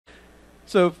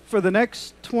So for the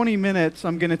next 20 minutes,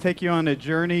 I'm going to take you on a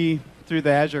journey through the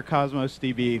Azure Cosmos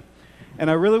DB.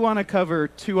 And I really want to cover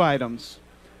two items.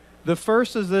 The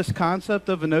first is this concept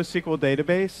of a NoSQL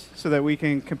database so that we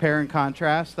can compare and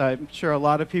contrast. I'm sure a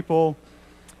lot of people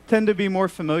tend to be more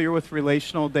familiar with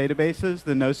relational databases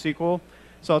than NoSQL.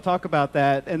 So I'll talk about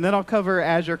that. And then I'll cover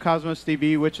Azure Cosmos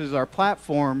DB, which is our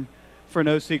platform for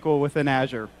NoSQL within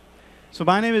Azure. So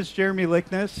my name is Jeremy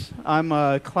Lickness. I'm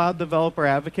a cloud developer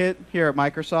advocate here at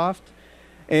Microsoft.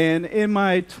 And in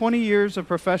my 20 years of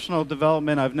professional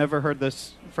development, I've never heard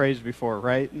this phrase before,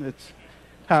 right? It's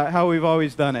how we've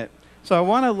always done it. So I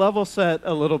want to level set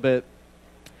a little bit.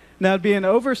 Now, it'd be an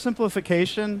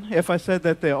oversimplification if I said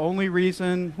that the only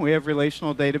reason we have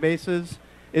relational databases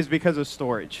is because of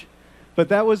storage. But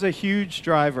that was a huge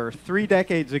driver 3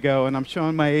 decades ago, and I'm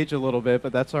showing my age a little bit,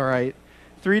 but that's all right.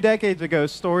 3 decades ago,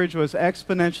 storage was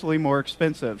exponentially more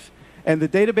expensive. And the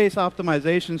database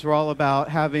optimizations were all about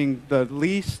having the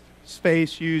least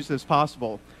space used as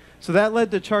possible. So that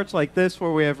led to charts like this, where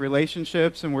we have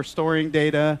relationships and we're storing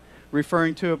data,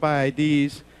 referring to it by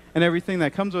IDs, and everything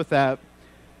that comes with that.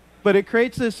 But it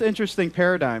creates this interesting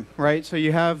paradigm, right? So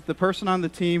you have the person on the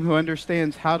team who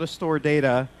understands how to store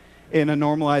data in a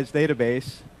normalized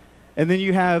database. And then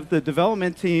you have the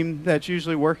development team that's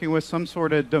usually working with some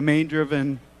sort of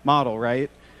domain-driven model, right?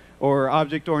 Or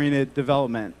object-oriented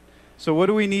development. So what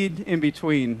do we need in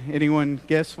between? Anyone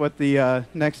guess what the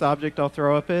next object I'll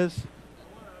throw up is?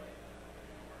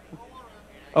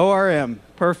 ORM.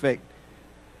 Perfect.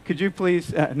 Could you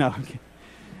please? No.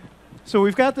 So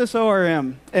we've got this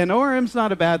ORM, and ORM's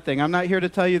not a bad thing. I'm not here to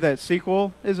tell you that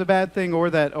SQL is a bad thing or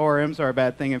that ORMs are a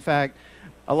bad thing. In fact,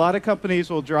 a lot of companies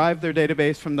will drive their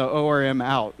database from the ORM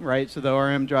out, right? So the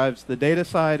ORM drives the data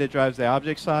side, it drives the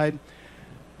object side.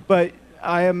 But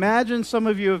I imagine some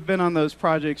of you have been on those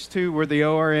projects too where the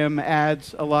ORM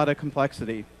adds a lot of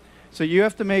complexity. So you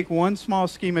have to make one small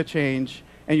schema change,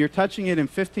 and you're touching it in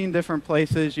 15 different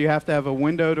places. You have to have a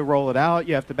window to roll it out.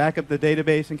 You have to back up the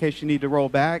database in case you need to roll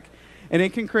back. And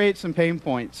it can create some pain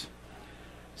points.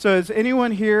 So has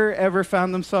anyone here ever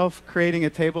found themselves creating a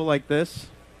table like this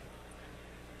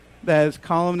that has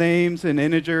column names and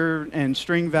integer and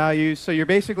string values? So you're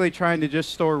basically trying to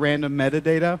just store random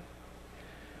metadata.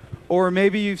 Or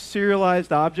maybe you've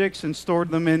serialized objects and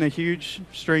stored them in a huge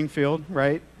string field,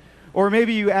 right? Or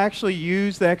maybe you actually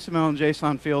use the XML and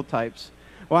JSON field types.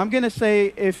 Well, I'm going to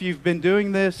say if you've been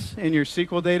doing this in your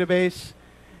SQL database,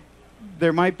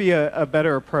 there might be a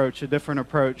better approach, a different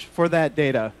approach for that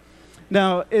data.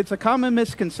 Now, it's a common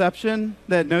misconception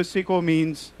that NoSQL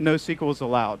means NoSQL is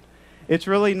allowed. It's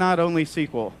really not only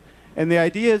SQL. And the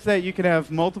idea is that you can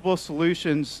have multiple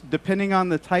solutions depending on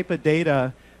the type of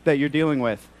data that you're dealing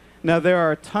with. Now, there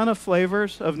are a ton of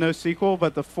flavors of NoSQL,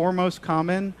 but the four most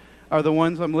common are the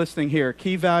ones I'm listing here: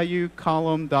 key value,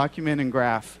 column, document, and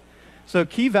graph. So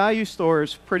key value store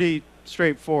is pretty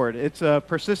straightforward. It's a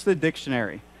persistent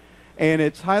dictionary. And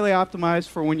it's highly optimized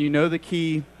for when you know the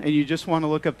key and you just want to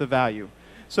look up the value.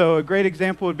 So a great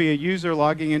example would be a user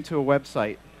logging into a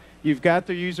website. You've got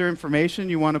their user information,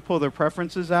 you want to pull their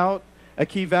preferences out. A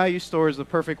key value store is the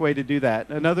perfect way to do that.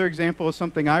 Another example is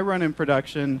something I run in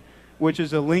production, which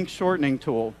is a link shortening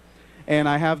tool. And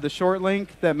I have the short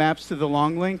link that maps to the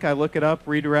long link. I look it up,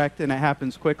 redirect, and it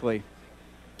happens quickly.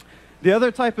 The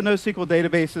other type of NoSQL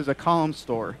database is a column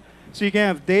store. So you can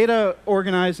have data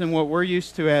organized in what we're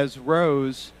used to as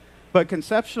rows, but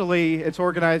conceptually it's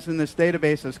organized in this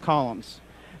database as columns.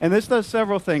 And this does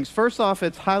several things. First off,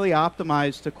 it's highly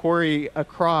optimized to query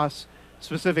across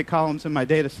specific columns in my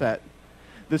data set.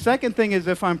 The second thing is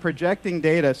if I'm projecting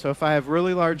data, so if I have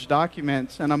really large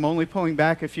documents and I'm only pulling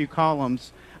back a few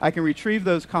columns, I can retrieve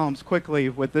those columns quickly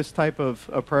with this type of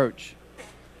approach.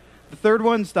 The third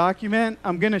one's document.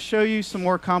 I'm going to show you some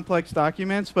more complex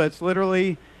documents, but it's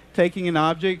literally taking an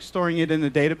object, storing it in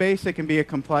the database. It can be a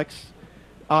complex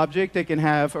object. It can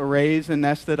have arrays and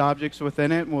nested objects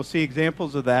within it, and we'll see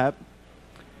examples of that.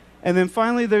 And then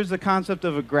finally, there's the concept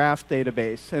of a graph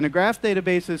database. And a graph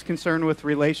database is concerned with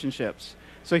relationships.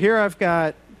 So here I've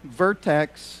got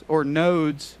vertex or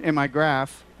nodes in my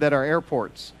graph that are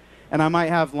airports. And I might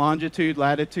have longitude,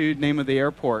 latitude, name of the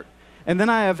airport. And then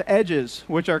I have edges,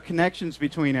 which are connections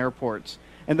between airports.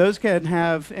 And those can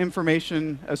have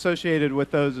information associated with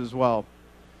those as well.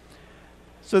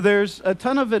 So there's a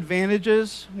ton of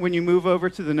advantages when you move over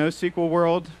to the NoSQL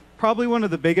world. Probably one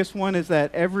of the biggest one is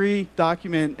that every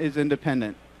document is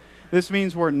independent. This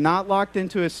means we're not locked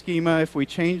into a schema. If we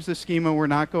change the schema, we're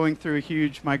not going through a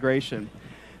huge migration.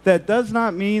 That does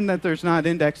not mean that there's not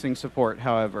indexing support,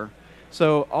 however.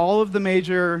 So all of the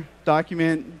major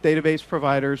document database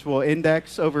providers will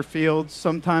index over fields,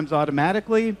 sometimes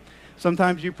automatically.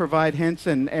 Sometimes you provide hints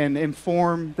and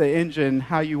inform the engine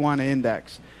how you want to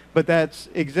index. But that's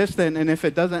existent, and if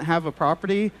it doesn't have a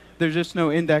property, there's just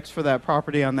no index for that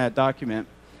property on that document.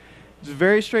 It's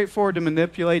very straightforward to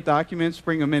manipulate documents,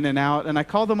 bring them in and out, and I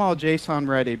call them all JSON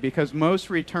ready because most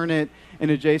return it in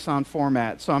a JSON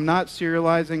format. So I'm not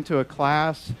serializing to a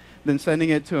class, then sending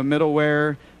it to a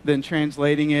middleware, then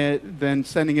translating it, then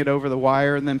sending it over the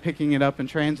wire, and then picking it up and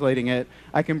translating it.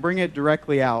 I can bring it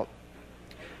directly out.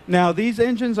 Now, these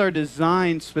engines are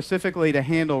designed specifically to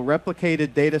handle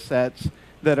replicated data sets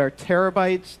that are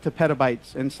terabytes to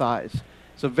petabytes in size.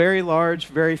 So very large,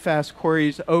 very fast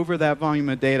queries over that volume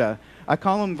of data. I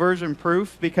call them version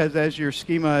proof because as your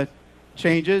schema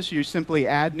changes, you simply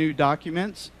add new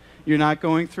documents. You're not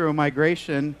going through a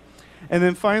migration. And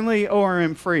then finally,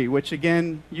 ORM free, which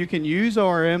again, you can use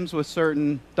ORMs with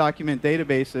certain document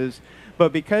databases,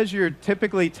 but because you're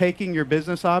typically taking your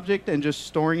business object and just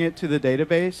storing it to the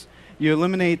database, you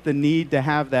eliminate the need to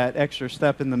have that extra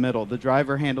step in the middle. The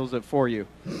driver handles it for you.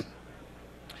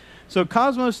 So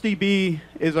Cosmos DB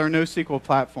is our NoSQL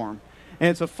platform, and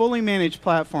it's a fully managed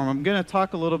platform. I'm going to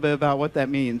talk a little bit about what that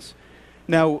means.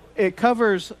 Now, it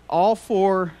covers all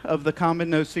 4 of the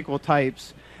common NoSQL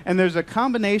types, and there's a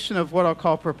combination of what I'll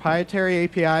call proprietary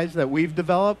APIs that we've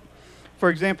developed.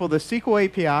 For example, the SQL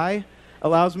API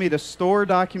allows me to store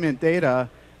document data,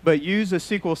 but use a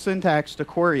SQL syntax to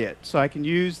query it. So I can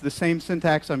use the same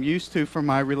syntax I'm used to from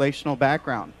my relational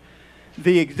background.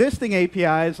 The existing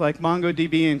APIs like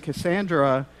MongoDB and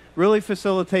Cassandra really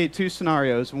facilitate 2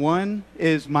 scenarios. One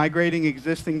is migrating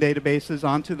existing databases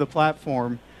onto the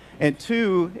platform, and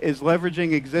 2 is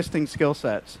leveraging existing skill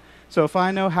sets. So if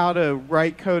I know how to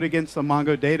write code against the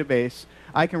Mongo database,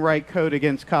 I can write code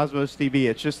against Cosmos DB.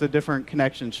 It's just a different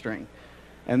connection string.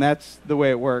 And that's the way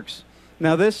it works.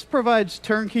 Now this provides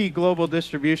turnkey global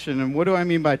distribution. And what do I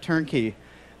mean by turnkey?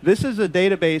 This is a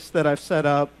database that I've set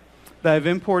up that I've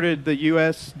imported the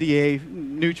USDA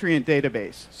nutrient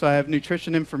database. So I have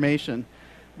nutrition information.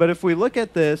 But if we look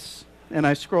at this and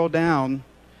I scroll down,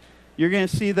 you're going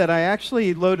to see that I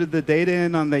actually loaded the data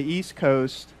in on the East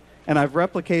Coast and I've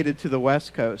replicated to the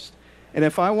West Coast. And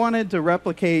if I wanted to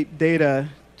replicate data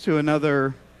to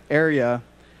another area,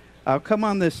 I'll come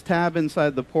on this tab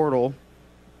inside the portal,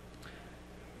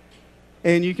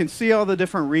 and you can see all the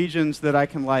different regions that I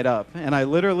can light up. And I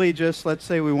literally just, let's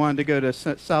say we wanted to go to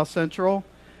South Central.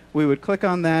 We would click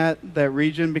on that. That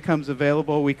region becomes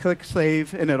available. We click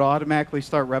Save, and it'll automatically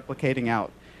start replicating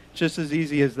out. Just as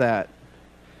easy as that.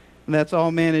 And that's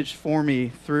all managed for me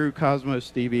through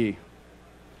Cosmos DB.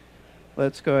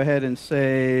 Let's go ahead and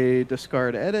say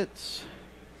discard edits.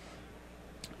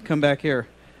 Come back here.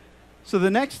 So the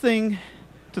next thing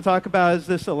to talk about is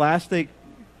this elastic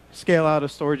scale out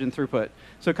of storage and throughput.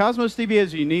 So Cosmos DB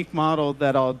is a unique model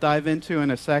that I'll dive into in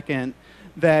a second,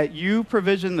 that you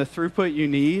provision the throughput you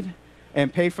need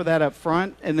and pay for that up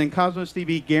front, and then Cosmos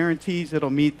DB guarantees it'll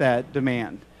meet that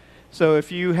demand. So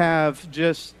if you have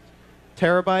just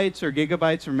terabytes or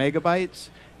gigabytes or megabytes,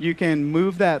 you can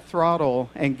move that throttle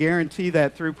and guarantee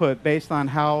that throughput based on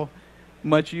how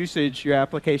much usage your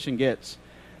application gets.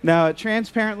 Now, it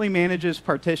transparently manages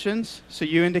partitions, so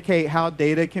you indicate how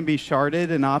data can be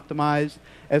sharded and optimized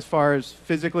as far as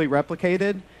physically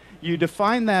replicated. You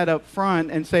define that up front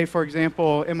and say, for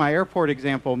example, in my airport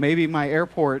example, maybe my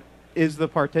airport is the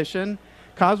partition.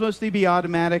 Cosmos DB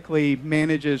automatically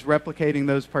manages replicating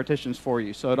those partitions for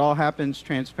you, so it all happens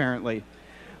transparently.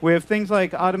 We have things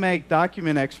like automatic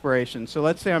document expiration. So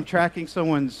let's say I'm tracking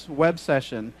someone's web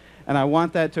session, and I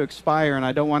want that to expire, and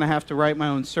I don't want to have to write my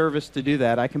own service to do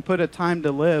that. I can put a time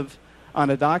to live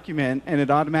on a document, and it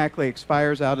automatically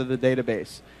expires out of the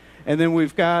database. And then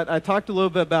we've got, I talked a little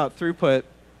bit about throughput.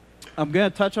 I'm going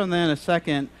to touch on that in a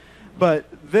second, but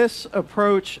this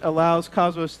approach allows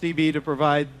Cosmos DB to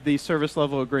provide these service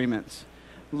level agreements.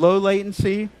 Low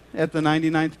latency at the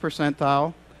 99th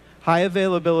percentile, high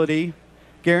availability,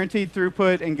 guaranteed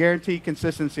throughput, and guaranteed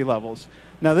consistency levels.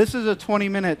 Now, this is a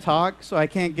 20-minute talk, so I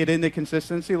can't get into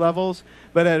consistency levels,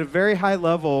 but at a very high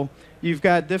level, you've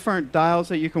got different dials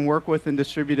that you can work with in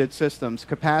distributed systems: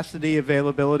 capacity,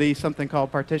 availability, something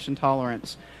called partition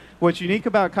tolerance. What's unique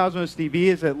about Cosmos DB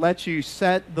is it lets you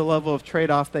set the level of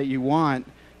trade-off that you want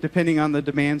depending on the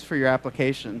demands for your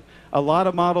application. A lot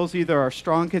of models either are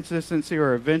strong consistency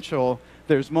or eventual.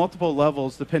 There's multiple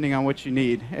levels depending on what you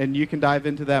need, and you can dive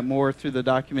into that more through the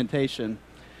documentation.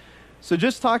 So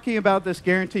just talking about this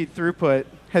guaranteed throughput,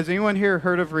 has anyone here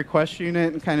heard of request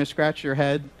unit and kind of scratch your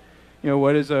head?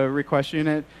 what is a request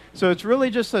unit? So it's really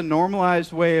just a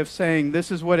normalized way of saying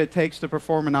this is what it takes to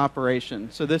perform an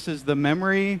operation. So this is the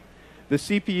memory, the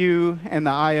CPU, and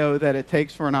the I/O that it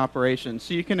takes for an operation.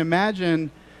 So you can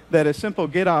imagine that a simple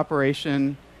get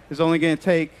operation is only going to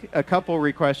take a couple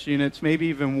request units, maybe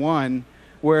even one,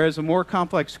 whereas a more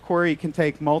complex query can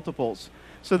take multiples.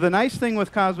 So the nice thing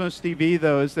with Cosmos DB,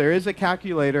 though, is there is a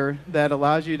calculator that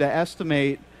allows you to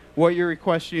estimate what your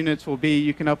request units will be.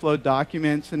 You can upload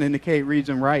documents and indicate reads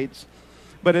and writes.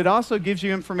 But it also gives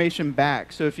you information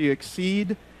back. So if you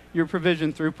exceed your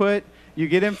provision throughput, you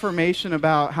get information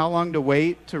about how long to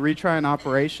wait to retry an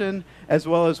operation, as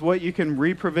well as what you can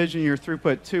re-provision your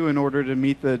throughput to in order to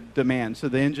meet the demand. So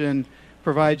the engine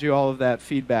provides you all of that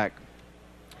feedback.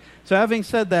 So having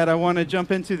said that, I want to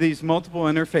jump into these multiple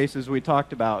interfaces we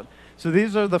talked about. So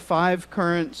these are the 5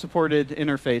 current supported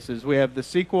interfaces. We have the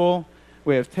SQL,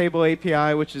 we have Table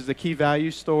API, which is the key value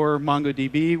store,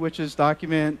 MongoDB, which is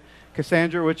document,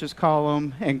 Cassandra, which is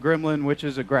column, and Gremlin, which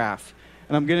is a graph.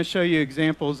 And I'm going to show you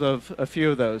examples of a few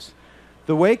of those.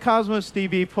 The way Cosmos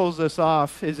DB pulls this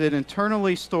off is it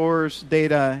internally stores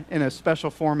data in a special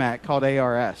format called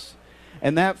ARS.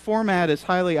 And that format is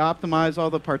highly optimized. All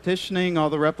the partitioning,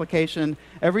 all the replication,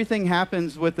 everything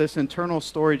happens with this internal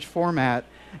storage format.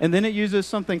 And then it uses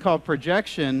something called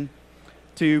projection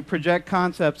to project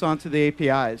concepts onto the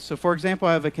APIs. So for example,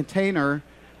 I have a container,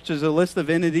 which is a list of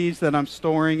entities that I'm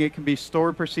storing. It can be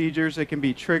stored procedures, it can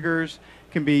be triggers,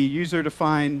 it can be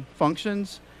user-defined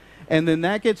functions. And then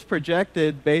that gets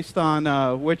projected based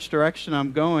on which direction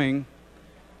I'm going.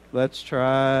 Let's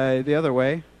try the other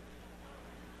way.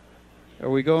 Are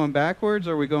we going backwards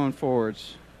or are we going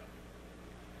forwards?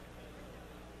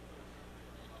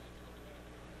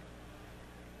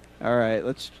 All right,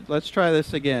 let's try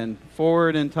this again.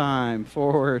 Forward in time,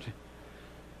 forward.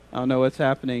 I don't know what's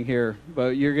happening here,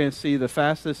 but you're going to see the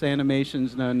fastest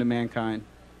animations known to mankind.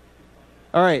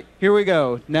 All right, here we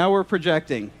go. Now we're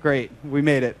projecting. Great, we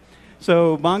made it.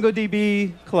 So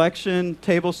MongoDB collection,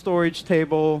 table storage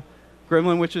table,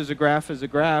 Gremlin, which is a graph,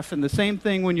 and the same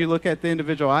thing when you look at the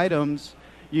individual items.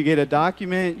 You get a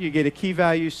document, you get a key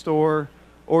value store,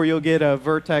 or you'll get a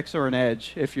vertex or an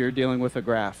edge if you're dealing with a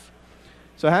graph.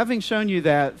 So having shown you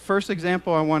that, first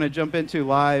example I want to jump into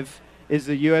live is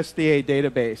the USDA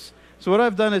database. So what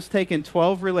I've done is taken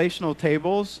 12 relational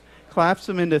tables, collapsed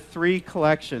them into 3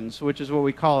 collections, which is what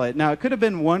we call it. Now, it could have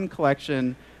been 1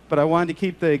 collection, but I wanted to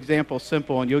keep the example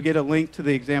simple, and you'll get a link to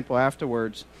the example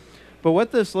afterwards. But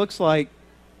what this looks like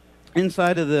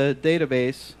inside of the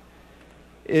database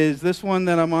is this one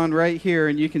that I'm on right here,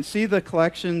 and you can see the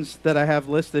collections that I have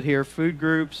listed here: food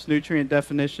groups, nutrient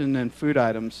definition, and food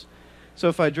items. So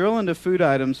if I drill into food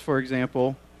items, for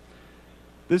example,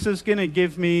 this is going to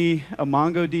give me a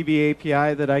MongoDB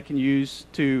API that I can use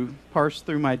to parse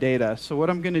through my data. So what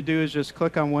I'm going to do is just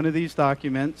click on one of these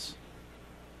documents,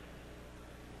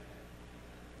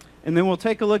 and then we'll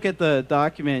take a look at the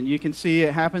document. You can see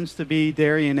it happens to be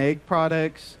dairy and egg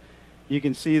products. You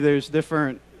can see there's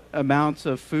different amounts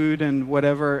of food and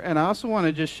whatever. And I also want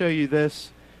to just show you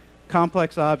this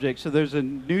complex object. So there's a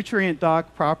nutrient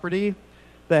doc property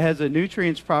that has a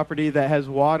nutrients property that has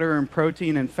water and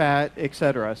protein and fat,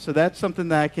 etc. So that's something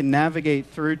that I can navigate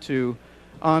through to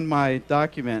on my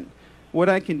document. What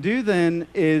I can do then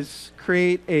is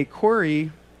create a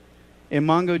query in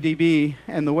MongoDB,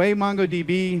 and the way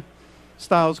MongoDB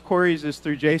styles queries is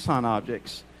through JSON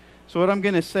objects. So what I'm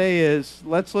going to say is,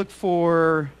 let's look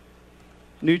for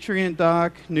nutrient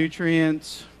doc,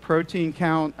 nutrients, protein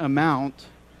count, amount,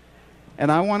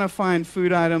 and I want to find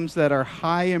food items that are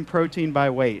high in protein by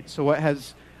weight. So what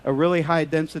has a really high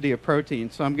density of protein.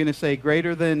 So I'm going to say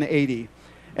greater than 80.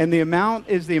 And the amount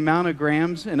is the amount of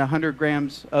grams in 100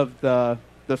 grams of the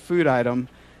food item.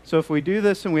 So if we do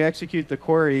this and we execute the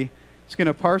query, it's going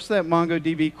to parse that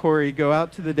MongoDB query, go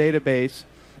out to the database,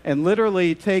 and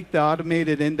literally take the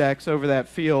automated index over that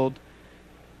field,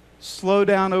 slow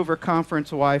down over conference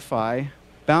Wi-Fi,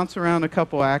 bounce around a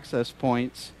couple access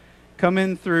points, come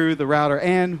in through the router,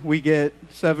 and we get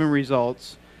 7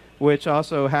 results, which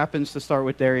also happens to start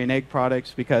with dairy and egg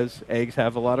products because eggs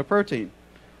have a lot of protein.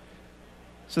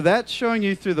 So that's showing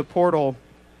you through the portal,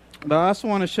 but I also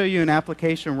want to show you an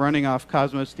application running off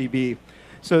Cosmos DB.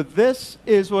 So this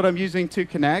is what I'm using to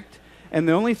connect, and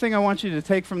the only thing I want you to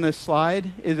take from this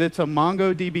slide is it's a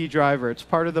MongoDB driver. It's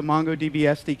part of the MongoDB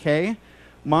SDK.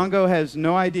 Mongo has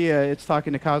no idea it's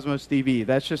talking to Cosmos DB.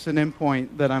 That's just an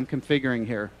endpoint that I'm configuring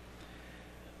here.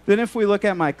 Then if we look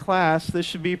at my class, this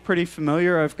should be pretty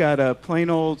familiar. I've got a plain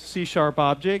old C#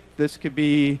 object. This could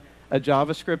be a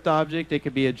JavaScript object. It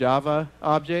could be a Java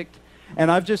object.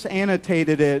 And I've just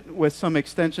annotated it with some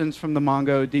extensions from the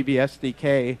MongoDB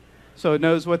SDK. So it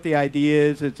knows what the ID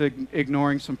is, it's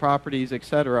ignoring some properties,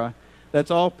 etc.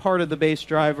 That's all part of the base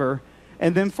driver.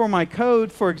 And then for my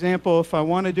code, for example, if I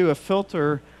want to do a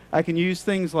filter, I can use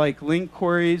things like link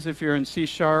queries. If you're in C#,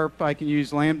 I can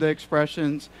use Lambda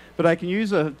expressions, but I can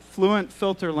use a fluent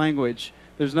filter language.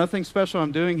 There's nothing special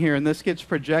I'm doing here, and this gets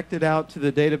projected out to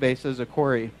the database as a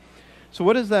query. So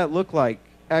what does that look like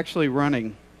actually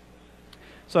running?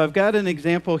 So I've got an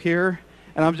example here,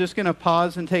 and I'm just going to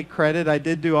pause and take credit. I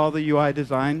did do all the UI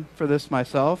design for this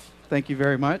myself. Thank you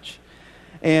very much.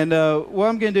 And what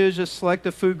I'm going to do is just select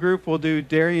a food group. We'll do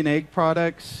dairy and egg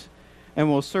products, and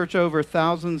we'll search over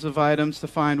thousands of items to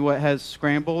find what has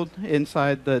scrambled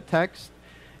inside the text.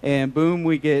 And boom,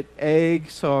 we get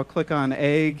egg. So I'll click on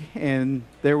egg, and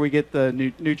there we get the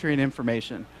nutrient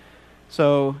information.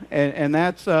 So, and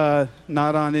that's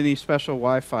not on any special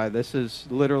Wi-Fi. This is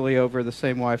literally over the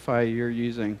same Wi-Fi you're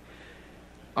using.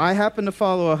 I happen to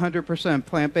follow a 100%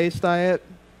 plant-based diet.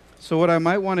 So what I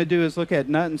might want to do is look at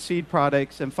nut and seed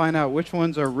products and find out which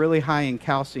ones are really high in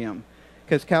calcium,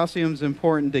 because calcium is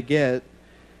important to get.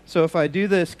 So if I do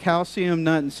this calcium,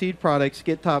 nut, and seed products,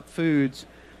 get top foods,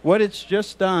 what it's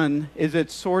just done is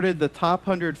it's sorted the top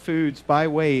 100 foods by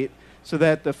weight so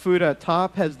that the food at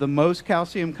top has the most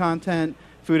calcium content,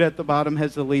 food at the bottom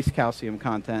has the least calcium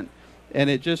content. And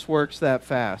it just works that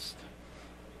fast.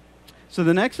 So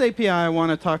the next API I want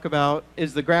to talk about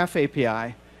is the Graph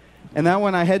API. And that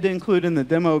one I had to include in the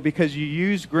demo because you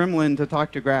use Gremlin to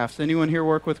talk to graphs. Anyone here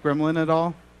work with Gremlin at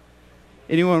all?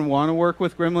 Anyone want to work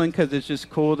with Gremlin because it's just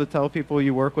cool to tell people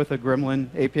you work with a Gremlin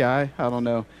API? I don't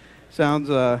know. Sounds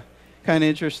kind of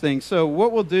interesting. So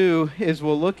what we'll do is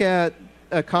we'll look at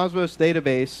a Cosmos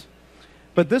database,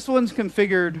 but this one's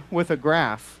configured with a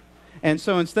graph. And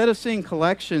so instead of seeing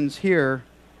collections here,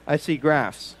 I see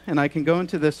graphs. And I can go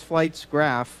into this flights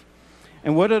graph.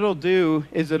 And what it'll do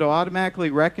is it'll automatically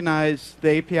recognize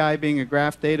the API being a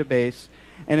graph database,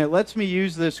 and it lets me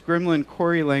use this Gremlin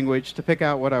query language to pick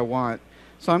out what I want.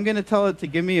 So I'm going to tell it to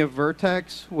give me a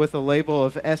vertex with a label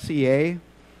of SEA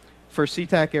for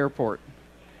SeaTac Airport.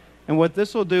 And what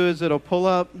this will do is it'll pull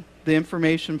up the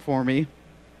information for me.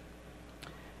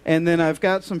 And then I've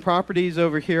got some properties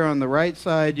over here on the right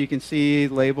side. You can see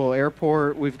label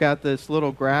airport. We've got this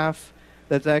little graph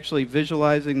that's actually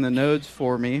visualizing the nodes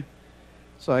for me.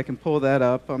 So I can pull that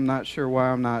up. I'm not sure why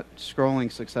I'm not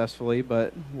scrolling successfully,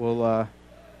 but we'll,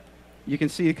 you can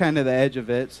see kind of the edge of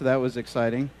it, so that was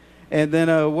exciting. And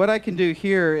then what I can do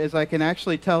here is I can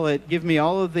actually tell it, give me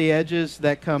all of the edges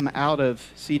that come out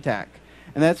of SeaTac.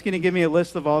 And that's going to give me a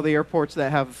list of all the airports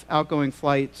that have outgoing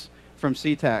flights from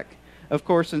SeaTac. Of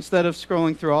course, instead of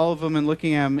scrolling through all of them and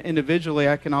looking at them individually,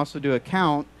 I can also do a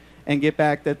count and get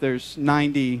back that there's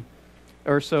 90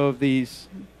 or so of these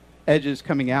edges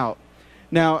coming out.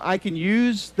 Now, I can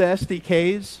use the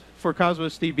SDKs for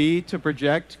Cosmos DB to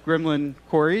project Gremlin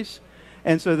queries.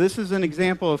 And so this is an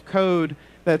example of code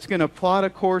that's going to plot a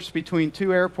course between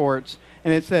two airports.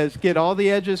 And it says, get all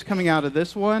the edges coming out of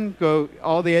this one, go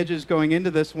all the edges going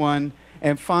into this one,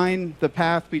 and find the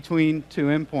path between two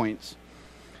endpoints.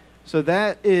 So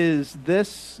that is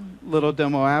this little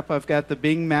demo app. I've got the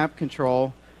Bing map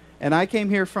control. And I came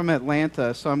here from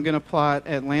Atlanta. So I'm going to plot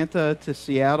Atlanta to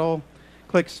Seattle,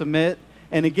 click submit.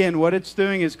 And again, what it's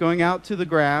doing is going out to the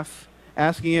graph,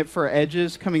 asking it for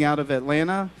edges coming out of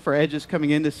Atlanta, for edges coming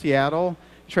into Seattle,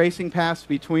 tracing paths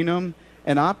between them,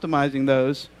 and optimizing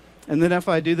those. And then if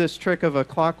I do this trick of a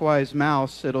clockwise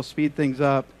mouse, it'll speed things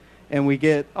up, and we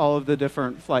get all of the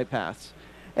different flight paths.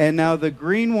 And now the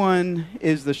green one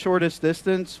is the shortest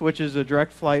distance, which is a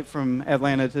direct flight from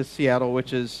Atlanta to Seattle,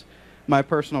 which is my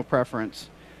personal preference.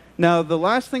 Now, the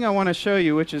last thing I want to show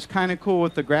you, which is kind of cool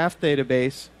with the graph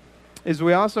database, is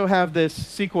we also have this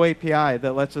SQL API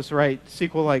that lets us write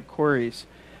SQL-like queries.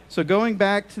 So going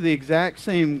back to the exact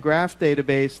same graph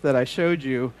database that I showed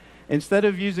you, instead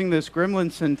of using this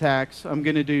Gremlin syntax, I'm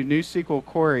going to do new SQL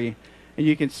query. And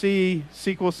you can see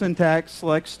SQL syntax,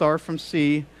 select star from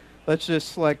C. Let's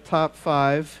just select top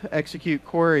 5, execute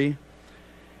query.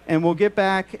 And we'll get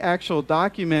back actual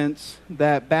documents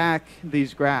that back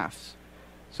these graphs.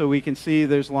 So we can see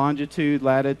there's longitude,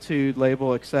 latitude,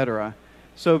 label, etc.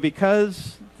 So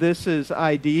because this is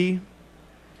ID,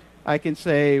 I can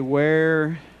say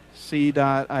where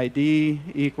c.id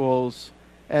equals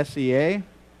SEA.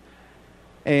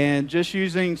 And just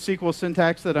using SQL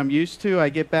syntax that I'm used to, I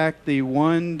get back the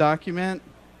one document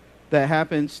that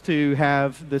happens to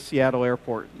have the Seattle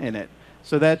airport in it.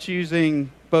 So that's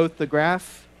using both the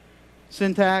graph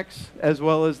syntax as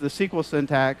well as the SQL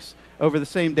syntax over the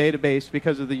same database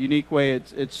because of the unique way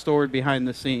it's stored behind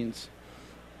the scenes.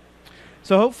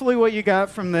 So hopefully what you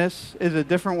got from this is a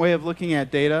different way of looking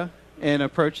at data and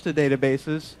approach to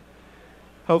databases.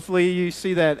 Hopefully you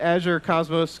see that Azure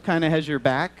Cosmos kind of has your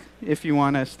back if you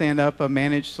want to stand up a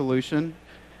managed solution,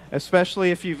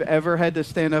 especially if you've ever had to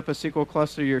stand up a SQL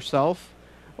cluster yourself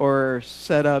or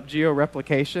set up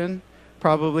geo-replication.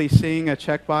 Probably seeing a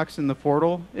checkbox in the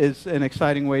portal is an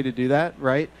exciting way to do that,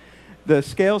 right? The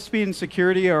scale, speed, and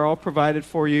security are all provided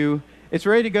for you. It's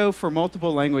ready to go for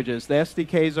multiple languages. The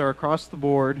SDKs are across the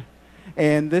board.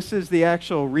 And this is the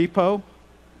actual repo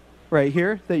right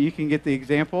here that you can get the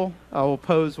example. I will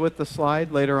pose with the slide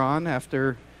later on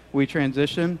after we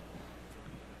transition.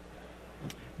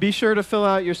 Be sure to fill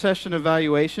out your session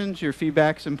evaluations. Your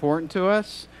feedback's important to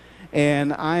us.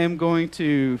 And I am going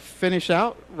to finish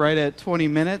out right at 20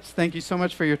 minutes. Thank you so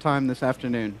much for your time this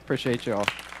afternoon. Appreciate you all.